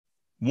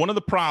One of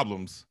the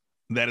problems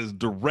that is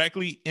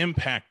directly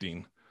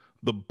impacting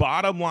the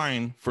bottom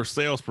line for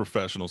sales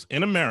professionals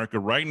in America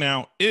right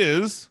now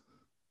is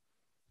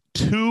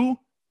too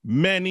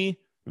many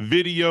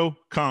video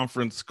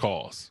conference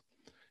calls.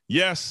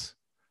 Yes,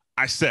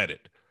 I said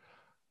it.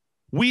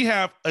 We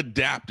have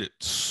adapted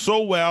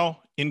so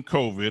well in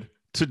COVID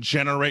to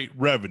generate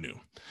revenue.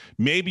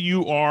 Maybe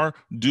you are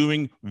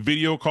doing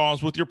video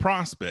calls with your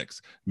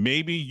prospects.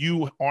 Maybe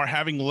you are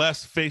having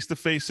less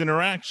face-to-face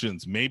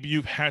interactions. Maybe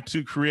you've had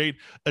to create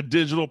a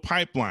digital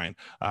pipeline.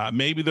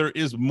 Maybe there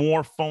is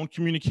more phone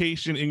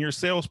communication in your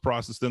sales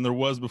process than there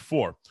was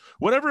before.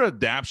 Whatever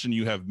adaptation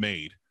you have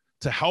made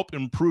to help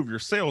improve your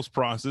sales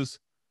process,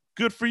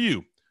 good for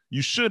you.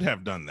 You should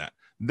have done that.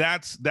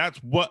 That's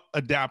what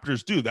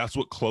adapters do. That's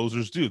what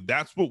closers do.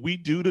 That's what we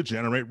do to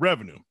generate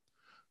revenue.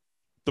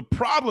 The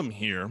problem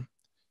here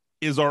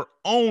is our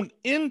own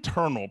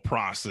internal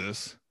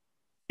process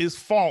is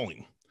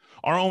falling.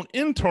 Our own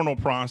internal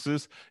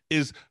process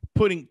is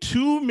putting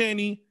too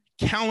many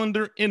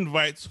calendar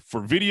invites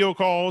for video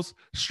calls,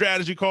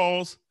 strategy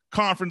calls,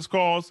 conference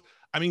calls.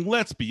 I mean,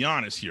 let's be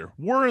honest here.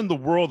 We're in the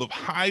world of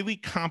highly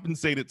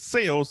compensated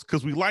sales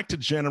because we like to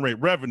generate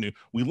revenue.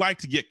 We like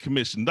to get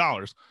commission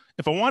dollars.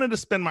 If I wanted to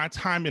spend my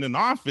time in an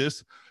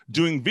office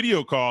doing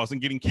video calls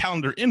and getting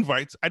calendar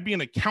invites, I'd be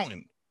an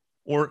accountant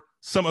or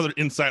some other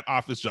inside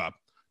office job.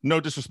 No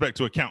disrespect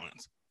to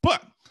accountants.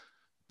 But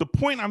the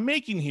point I'm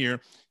making here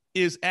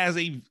is, as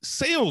a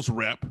sales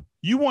rep,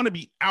 you want to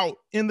be out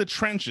in the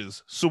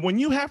trenches. So when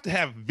you have to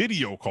have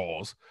video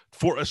calls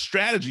for a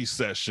strategy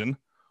session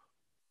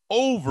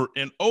over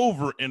and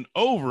over and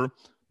over,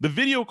 the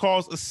video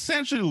calls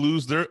essentially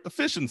lose their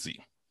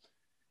efficiency.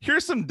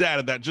 Here's some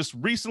data that just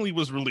recently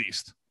was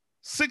released.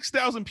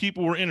 6,000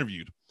 people were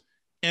interviewed,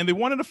 and they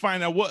wanted to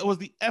find out what was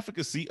the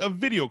efficacy of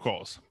video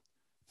calls.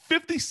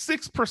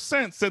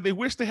 56% said they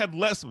wish they had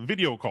less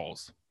video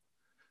calls.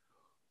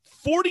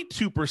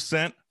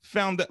 42%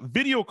 found that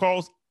video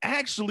calls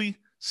actually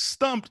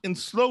stumped and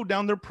slowed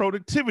down their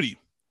productivity.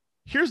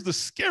 Here's the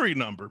scary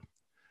number.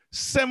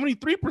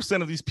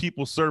 73% of these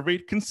people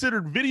surveyed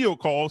considered video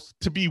calls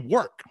to be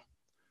work.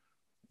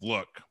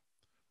 Look,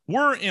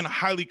 we're in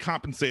highly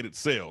compensated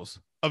sales.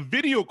 A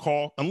video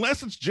call,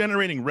 unless it's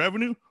generating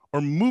revenue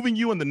or moving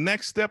you in the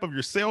next step of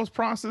your sales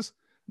process,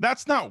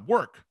 that's not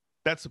work.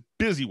 That's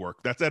busy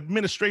work. That's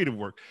administrative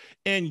work.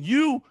 And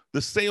you,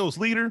 the sales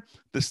leader,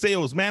 the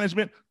sales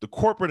management, the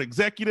corporate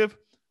executive,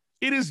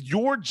 it is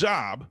your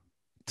job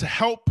to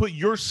help put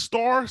your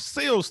star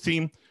sales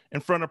team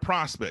in front of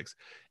prospects.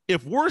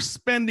 If we're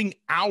spending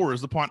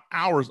hours upon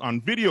hours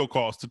on video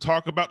calls to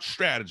talk about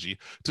strategy,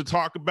 to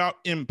talk about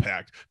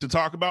impact, to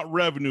talk about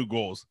revenue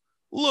goals,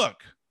 look,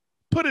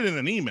 put it in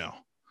an email,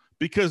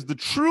 because the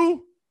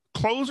true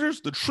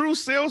closers, the true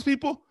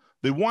salespeople,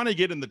 they want to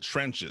get in the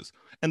trenches.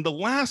 And the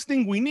last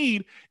thing we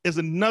need is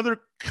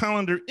another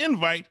calendar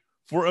invite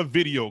for a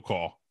video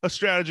call, a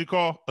strategy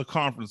call, a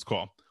conference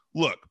call.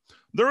 Look,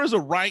 there is a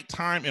right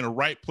time and a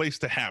right place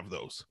to have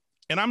those.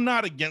 And I'm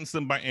not against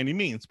them by any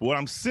means. But what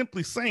I'm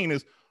simply saying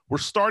is we're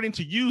starting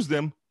to use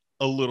them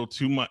a little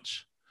too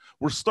much.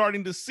 We're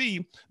starting to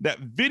see that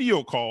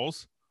video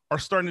calls are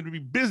starting to be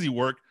busy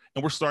work,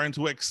 and we're starting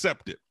to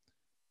accept it.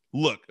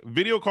 Look,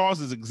 video calls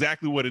is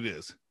exactly what it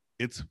is.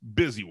 It's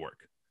busy work.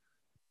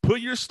 Put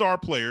your star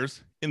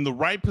players in the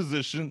right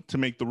position to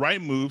make the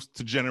right moves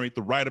to generate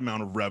the right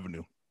amount of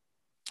revenue.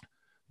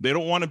 They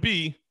don't want to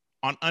be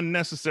on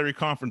unnecessary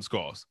conference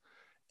calls.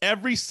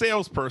 Every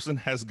salesperson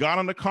has got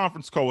on a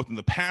conference call within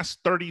the past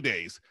 30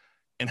 days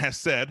and has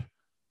said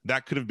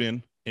that could have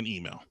been an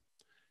email.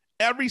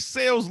 Every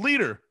sales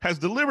leader has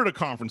delivered a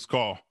conference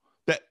call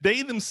that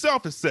they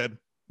themselves have said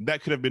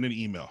that could have been an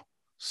email.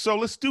 So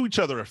let's do each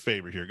other a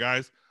favor here,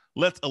 guys.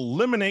 Let's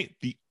eliminate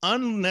the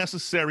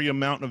unnecessary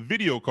amount of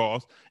video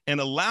calls and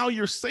allow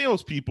your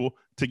salespeople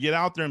to get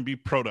out there and be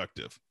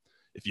productive.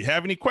 If you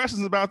have any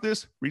questions about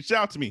this, reach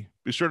out to me.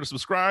 Be sure to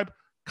subscribe,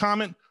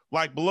 comment,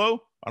 like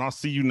below, and I'll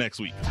see you next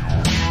week.